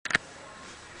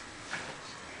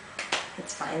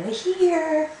It's finally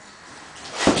here.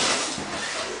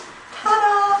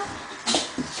 Ta-da!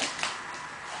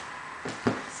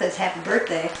 It says happy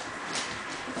birthday.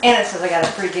 And it says I got a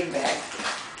free gig bag.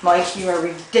 Mike, you are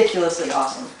ridiculously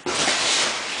awesome.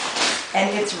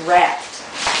 And it's wrapped.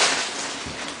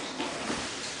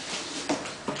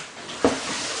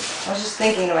 I was just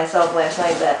thinking to myself last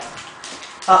night that,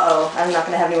 uh-oh, I'm not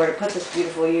going to have anywhere to put this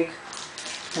beautiful uke.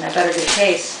 And I better get a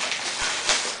case.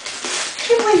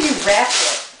 I can't believe you wrapped it.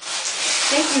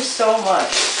 Thank you so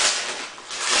much.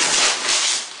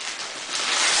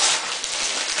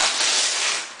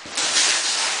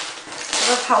 I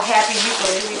love how happy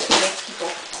ukuleles can make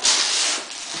people.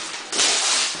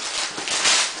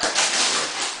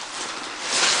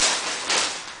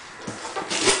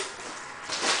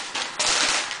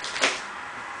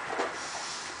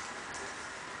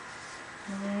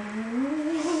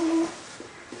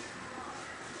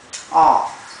 Oh,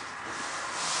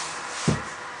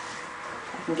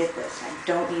 I can get this. I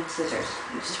don't need scissors.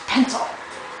 Use a pencil.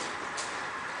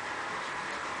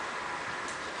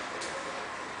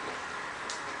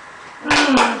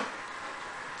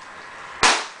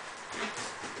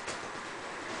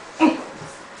 I'm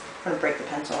gonna break the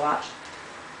pencil, watch.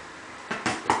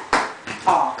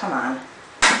 Oh, come on.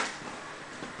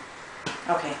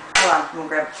 Okay, hold on. I'm gonna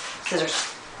grab scissors.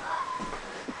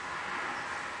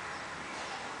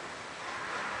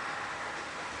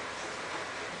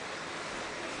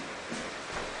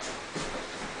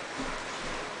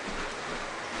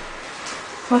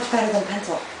 Much better than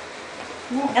pencil.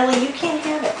 No, Ellie, you can't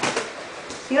have it.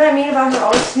 See what I mean about her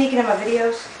always sneaking in my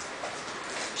videos?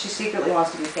 She secretly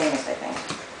wants to be famous, I think.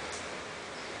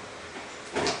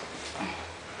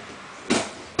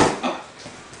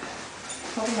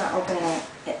 Hope I'm not opening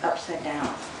it upside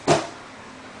down.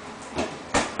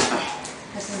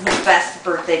 This is the best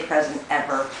birthday present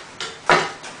ever.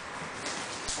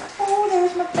 Oh,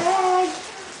 there's my bag.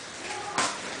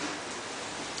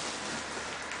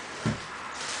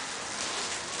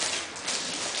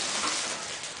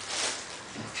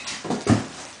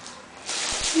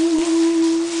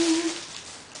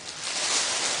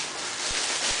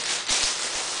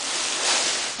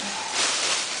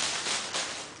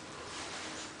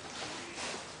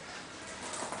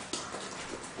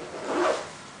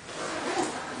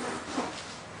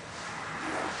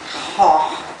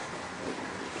 Oh.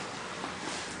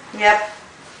 Yep,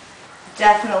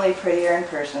 definitely prettier in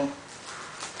person.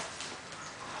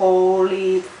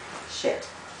 Holy shit.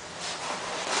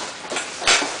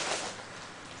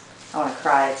 I want to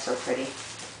cry, it's so pretty.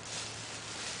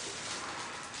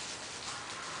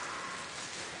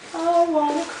 I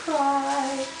want to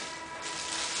cry.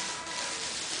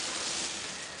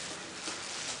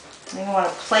 I even want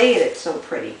to play it, it's so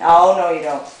pretty. Oh, no you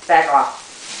don't. Back off.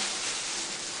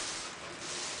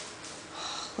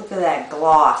 Look at that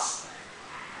gloss.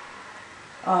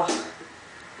 Oh.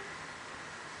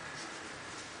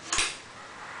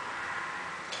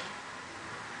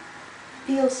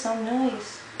 Feels so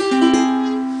nice. Well,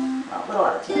 a little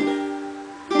out of tune.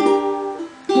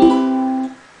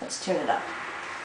 Let's tune it up.